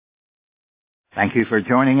Thank you for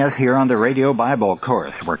joining us here on the Radio Bible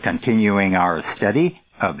Course. We're continuing our study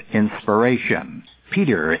of inspiration.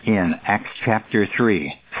 Peter in Acts chapter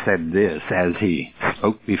 3 said this as he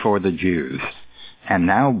spoke before the Jews. "And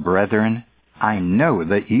now, brethren, I know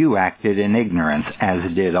that you acted in ignorance,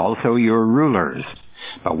 as did also your rulers.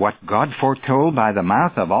 But what God foretold by the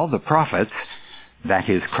mouth of all the prophets, that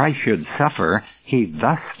his Christ should suffer, he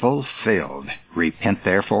thus fulfilled. Repent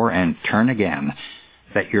therefore and turn again,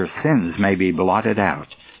 that your sins may be blotted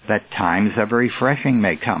out, that times of refreshing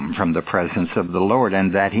may come from the presence of the Lord,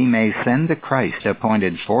 and that he may send the Christ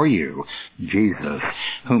appointed for you, Jesus,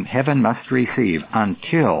 whom heaven must receive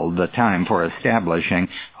until the time for establishing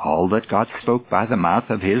all that God spoke by the mouth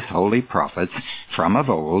of his holy prophets from of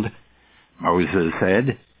old. Moses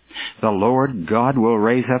said, 'The Lord God will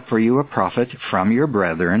raise up for you a prophet from your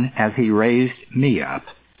brethren, as he raised me up.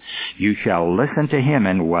 You shall listen to him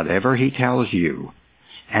in whatever he tells you.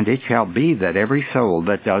 And it shall be that every soul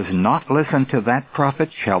that does not listen to that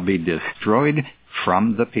prophet shall be destroyed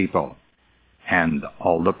from the people.' And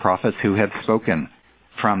all the prophets who have spoken,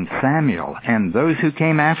 from Samuel and those who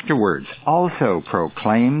came afterwards, also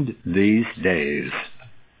proclaimed these days."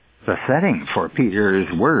 The setting for Peter's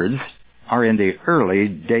words are in the early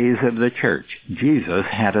days of the church. Jesus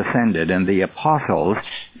had ascended, and the apostles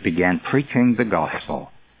began preaching the gospel.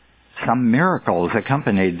 Some miracles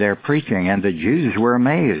accompanied their preaching, and the Jews were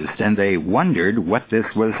amazed, and they wondered what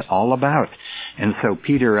this was all about. And so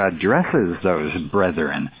Peter addresses those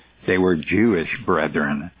brethren. They were Jewish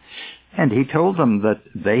brethren. And he told them that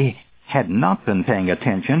they had not been paying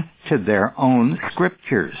attention to their own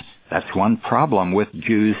scriptures. That's one problem with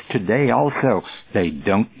Jews today also. They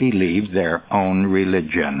don't believe their own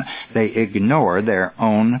religion. They ignore their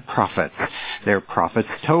own prophets. Their prophets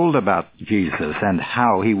told about Jesus and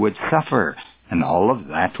how he would suffer, and all of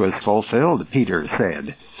that was fulfilled, Peter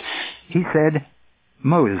said. He said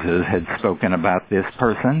Moses had spoken about this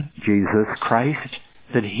person, Jesus Christ,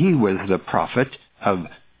 that he was the prophet of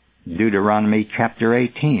Deuteronomy chapter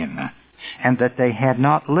 18. And that they had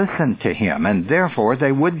not listened to him, and therefore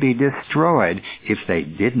they would be destroyed if they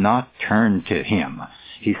did not turn to him.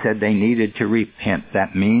 He said they needed to repent.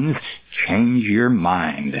 That means change your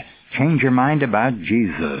mind. Change your mind about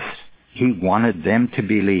Jesus. He wanted them to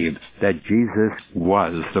believe that Jesus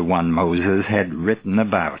was the one Moses had written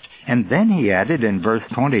about. And then he added in verse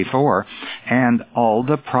 24, "And all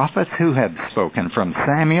the prophets who have spoken from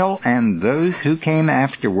Samuel and those who came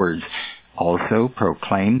afterwards also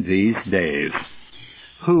proclaimed these days."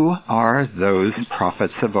 Who are those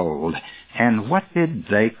prophets of old, and what did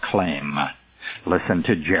they claim? Listen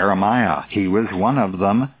to Jeremiah. He was one of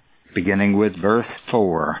them, beginning with verse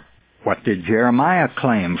 4. What did Jeremiah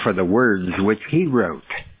claim for the words which he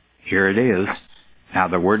wrote? Here it is. "Now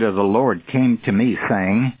the word of the Lord came to me,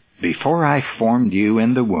 saying, Before I formed you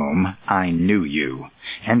in the womb, I knew you,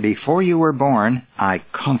 and before you were born, I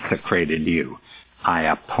consecrated you. I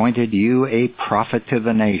appointed you a prophet to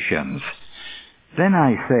the nations. Then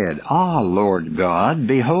I said, Lord God,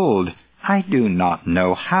 behold, I do not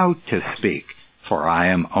know how to speak, for I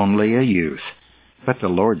am only a youth. But the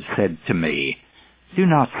Lord said to me, Do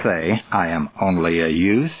not say, I am only a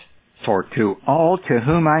youth, for to all to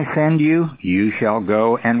whom I send you, you shall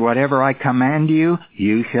go, and whatever I command you,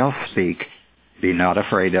 you shall speak. Be not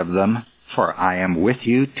afraid of them, for I am with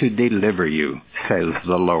you to deliver you, says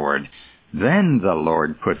the Lord. Then the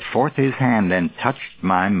Lord put forth his hand and touched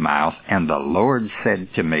my mouth, and the Lord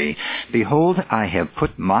said to me, Behold, I have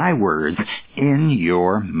put my words in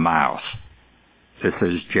your mouth." This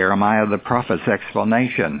is Jeremiah the prophet's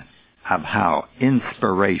explanation of how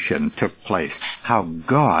inspiration took place, how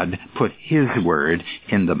God put his word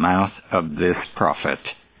in the mouth of this prophet.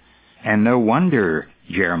 And no wonder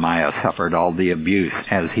Jeremiah suffered all the abuse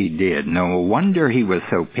as he did. No wonder he was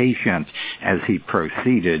so patient as he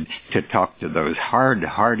proceeded to talk to those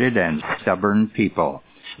hard-hearted and stubborn people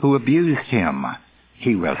who abused him.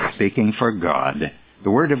 He was speaking for God.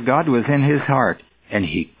 The word of God was in his heart, and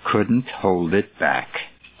he couldn't hold it back.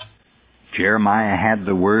 Jeremiah had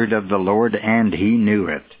the word of the Lord, and he knew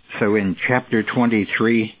it. So in chapter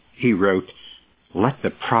 23, he wrote, "Let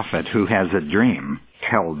the prophet who has a dream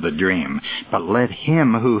tell the dream, but let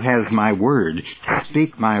him who has my word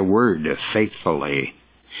speak my word faithfully.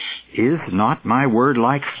 Is not my word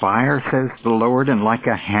like fire, says the Lord, and like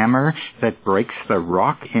a hammer that breaks the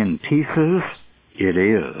rock in pieces? It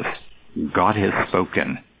is. God has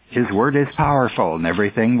spoken. His word is powerful, and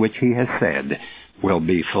everything which he has said will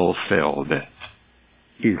be fulfilled."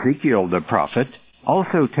 Ezekiel the prophet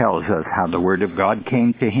also tells us how the Word of God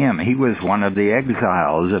came to him. He was one of the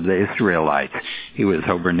exiles of the Israelites. He was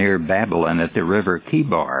over near Babylon at the river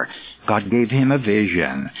Kibar. God gave him a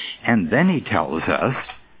vision. And then he tells us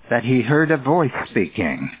that he heard a voice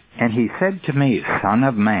speaking. And he said to me, Son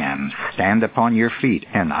of man, stand upon your feet,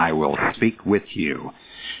 and I will speak with you.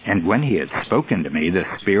 And when he had spoken to me, the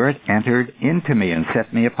Spirit entered into me and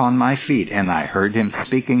set me upon my feet. And I heard him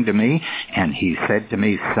speaking to me, and he said to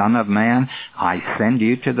me, Son of man, I send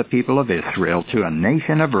you to the people of Israel, to a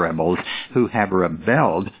nation of rebels who have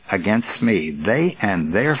rebelled against me. They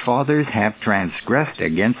and their fathers have transgressed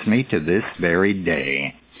against me to this very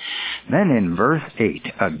day. Then in verse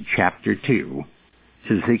 8 of chapter 2,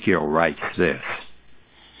 Ezekiel writes this,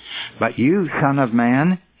 But you, son of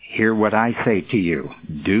man, hear what I say to you.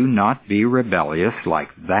 Do not be rebellious like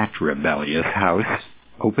that rebellious house.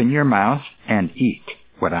 Open your mouth and eat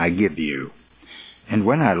what I give you. And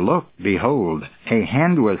when I looked, behold, a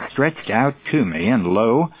hand was stretched out to me, and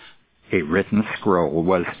lo, a written scroll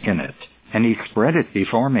was in it. And he spread it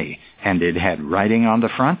before me, and it had writing on the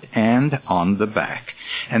front and on the back.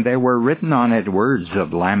 And there were written on it words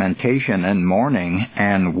of lamentation and mourning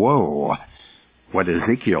and woe. What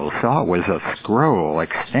Ezekiel saw was a scroll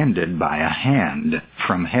extended by a hand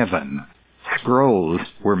from heaven. Scrolls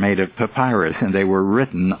were made of papyrus, and they were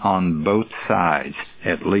written on both sides.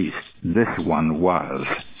 At least this one was.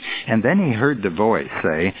 And then he heard the voice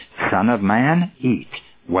say, Son of man, eat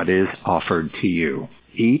what is offered to you.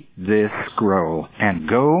 Eat this scroll, and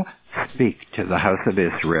go speak to the house of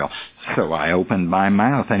Israel. So I opened my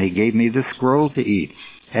mouth, and he gave me the scroll to eat.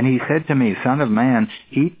 And he said to me, Son of man,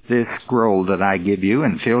 eat this scroll that I give you,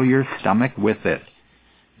 and fill your stomach with it.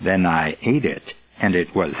 Then I ate it, and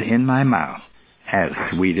it was in my mouth, as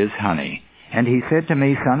sweet as honey. And he said to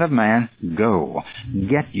me, Son of man, go,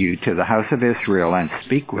 get you to the house of Israel, and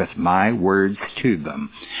speak with my words to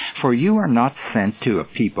them. For you are not sent to a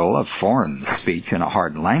people of foreign speech and a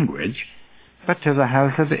hard language, but to the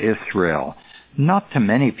house of Israel. Not to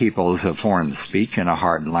many peoples of foreign speech and a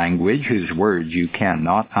hard language, whose words you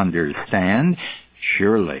cannot understand.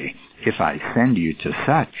 Surely, if I send you to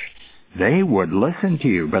such, they would listen to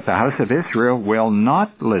you, but the house of Israel will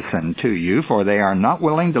not listen to you, for they are not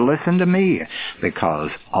willing to listen to me,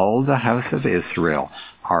 because all the house of Israel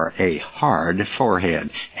are a hard forehead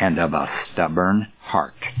and of a stubborn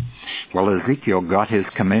heart. Well, Ezekiel got his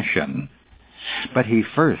commission, but he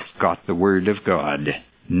first got the word of God.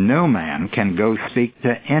 No man can go speak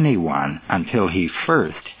to anyone until he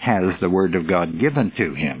first has the Word of God given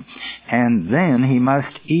to him. And then he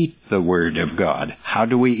must eat the Word of God. How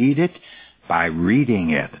do we eat it? By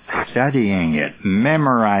reading it, studying it,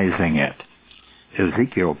 memorizing it.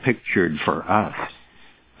 Ezekiel pictured for us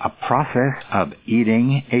a process of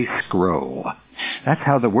eating a scroll. That's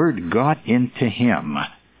how the Word got into him.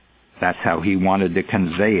 That's how he wanted to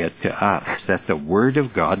convey it to us, that the Word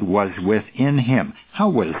of God was within him. How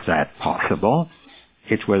was that possible?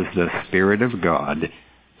 It was the Spirit of God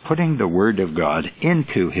putting the Word of God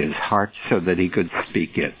into his heart so that he could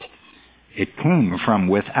speak it. It came from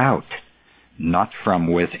without, not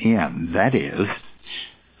from within. That is,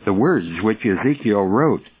 the words which Ezekiel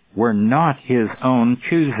wrote were not his own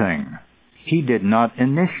choosing. He did not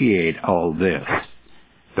initiate all this.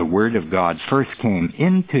 The Word of God first came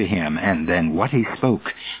into him, and then what he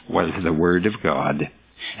spoke was the Word of God.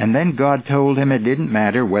 And then God told him it didn't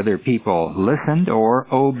matter whether people listened or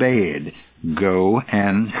obeyed. Go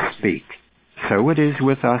and speak. So it is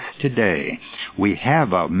with us today. We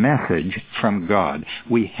have a message from God.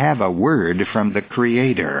 We have a word from the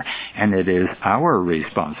Creator, and it is our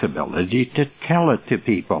responsibility to tell it to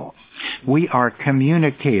people. We are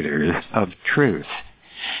communicators of truth.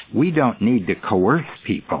 We don't need to coerce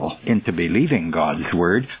people into believing God's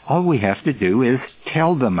Word. All we have to do is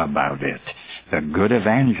tell them about it. The good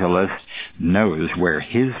evangelist knows where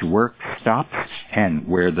his work stops and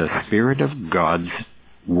where the Spirit of God's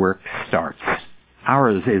work starts.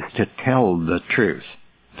 Ours is to tell the truth.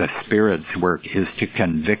 The Spirit's work is to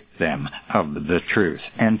convict them of the truth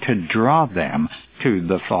and to draw them to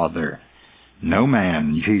the Father. No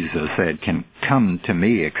man, Jesus said, can come to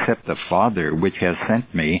me except the Father which has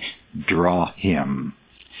sent me draw him.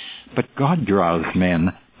 But God draws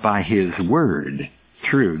men by his word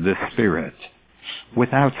through the Spirit.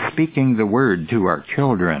 Without speaking the word to our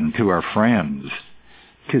children, to our friends,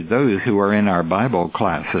 to those who are in our Bible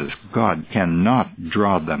classes, God cannot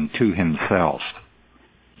draw them to himself.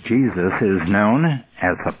 Jesus is known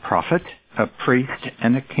as a prophet, a priest,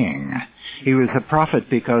 and a king. He was a prophet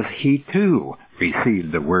because he too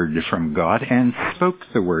received the word from God and spoke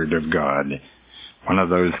the word of God. One of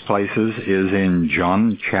those places is in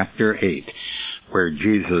John chapter 8, where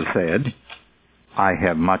Jesus said, "I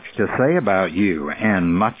have much to say about you,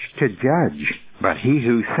 and much to judge, but he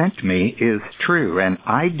who sent me is true, and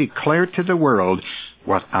I declare to the world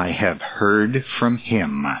what I have heard from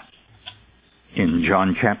him." In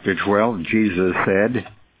John chapter 12, Jesus said,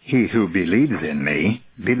 "He who believes in me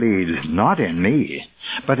believes not in me,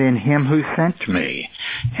 but in him who sent me.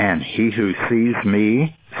 And he who sees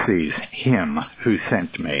me sees him who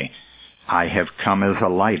sent me. I have come as a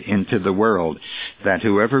light into the world, that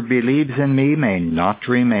whoever believes in me may not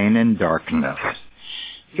remain in darkness.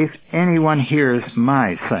 If anyone hears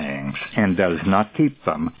my sayings and does not keep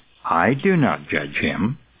them, I do not judge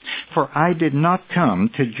him. For I did not come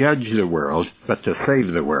to judge the world, but to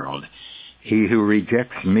save the world. He who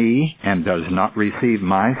rejects me and does not receive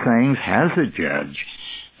my sayings has a judge.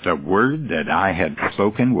 The word that I have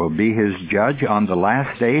spoken will be his judge on the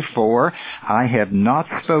last day, for I have not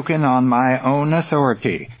spoken on my own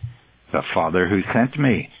authority. The Father who sent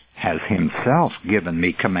me has himself given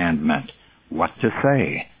me commandment, what to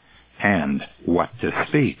say and what to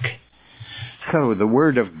speak." So the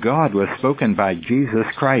word of God was spoken by Jesus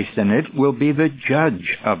Christ, and it will be the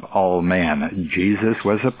judge of all men. Jesus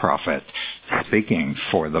was a prophet, speaking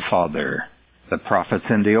for the Father. The prophets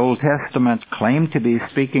in the Old Testament claim to be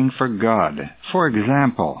speaking for God. For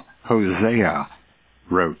example, Hosea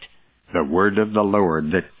wrote, "The word of the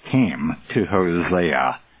Lord that came to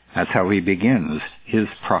Hosea." That's how he begins his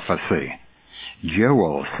prophecy.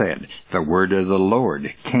 Joel said, "The word of the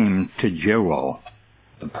Lord came to Joel."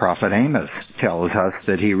 The prophet Amos tells us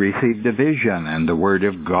that he received a vision, and the word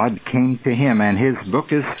of God came to him, and his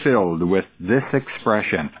book is filled with this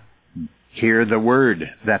expression, "Hear the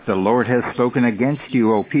word that the Lord has spoken against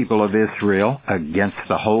you, O people of Israel, against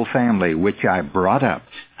the whole family which I brought up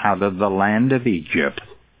out of the land of Egypt."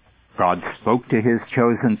 God spoke to his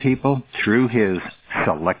chosen people through his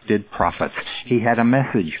selected prophets. He had a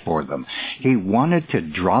message for them. He wanted to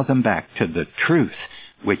draw them back to the truth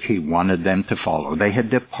which he wanted them to follow. They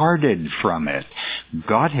had departed from it.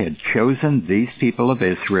 God had chosen these people of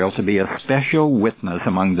Israel to be a special witness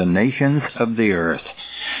among the nations of the earth.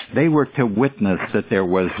 They were to witness that there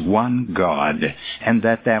was one God, and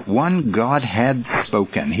that one God had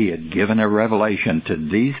spoken. He had given a revelation to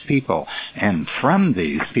these people, and from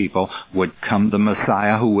these people would come the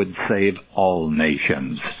Messiah who would save all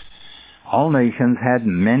nations. All nations had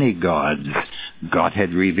many gods. God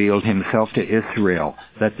had revealed himself to Israel,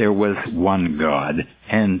 that there was one God,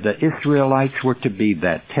 and the Israelites were to be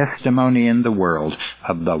that testimony in the world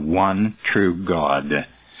of the one true God.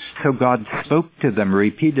 So God spoke to them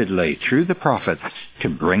repeatedly through the prophets to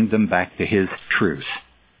bring them back to his truth.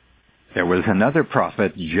 There was another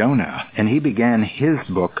prophet, Jonah, and he began his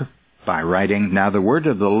book by writing, "Now the word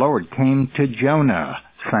of the Lord came to Jonah,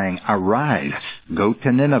 saying, Arise, go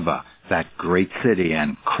to Nineveh, that great city,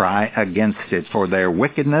 and cry against it, for their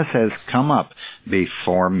wickedness has come up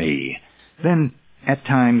before me." Then, at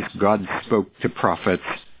times, God spoke to prophets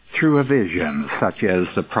through a vision, such as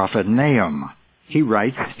the prophet Nahum. He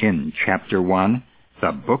writes in chapter 1,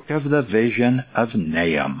 "The book of the vision of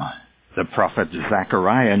Nahum." The prophet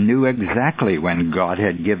Zechariah knew exactly when God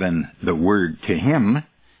had given the word to him.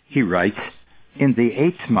 He writes, "In the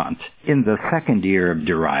 8th month, in the 2nd year of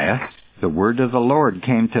Darius, the word of the Lord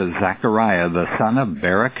came to Zechariah, the son of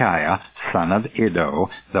Berechiah, son of Iddo,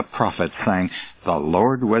 the prophet, saying, The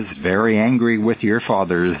Lord was very angry with your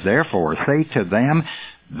fathers. Therefore say to them,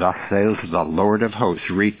 Thus says the Lord of hosts,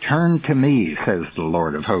 Return to me, says the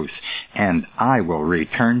Lord of hosts, and I will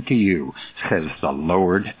return to you, says the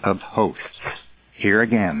Lord of hosts." Here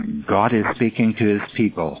again, God is speaking to his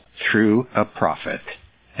people through a prophet.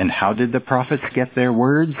 And how did the prophets get their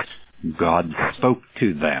words? God spoke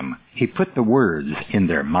to them. He put the words in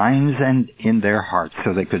their minds and in their hearts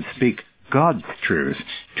so they could speak God's truth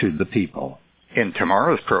to the people. In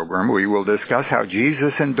tomorrow's program, we will discuss how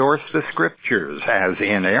Jesus endorsed the Scriptures as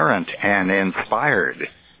inerrant and inspired.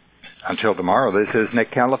 Until tomorrow, this is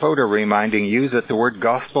Nick Califoto reminding you that the word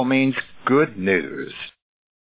gospel means good news.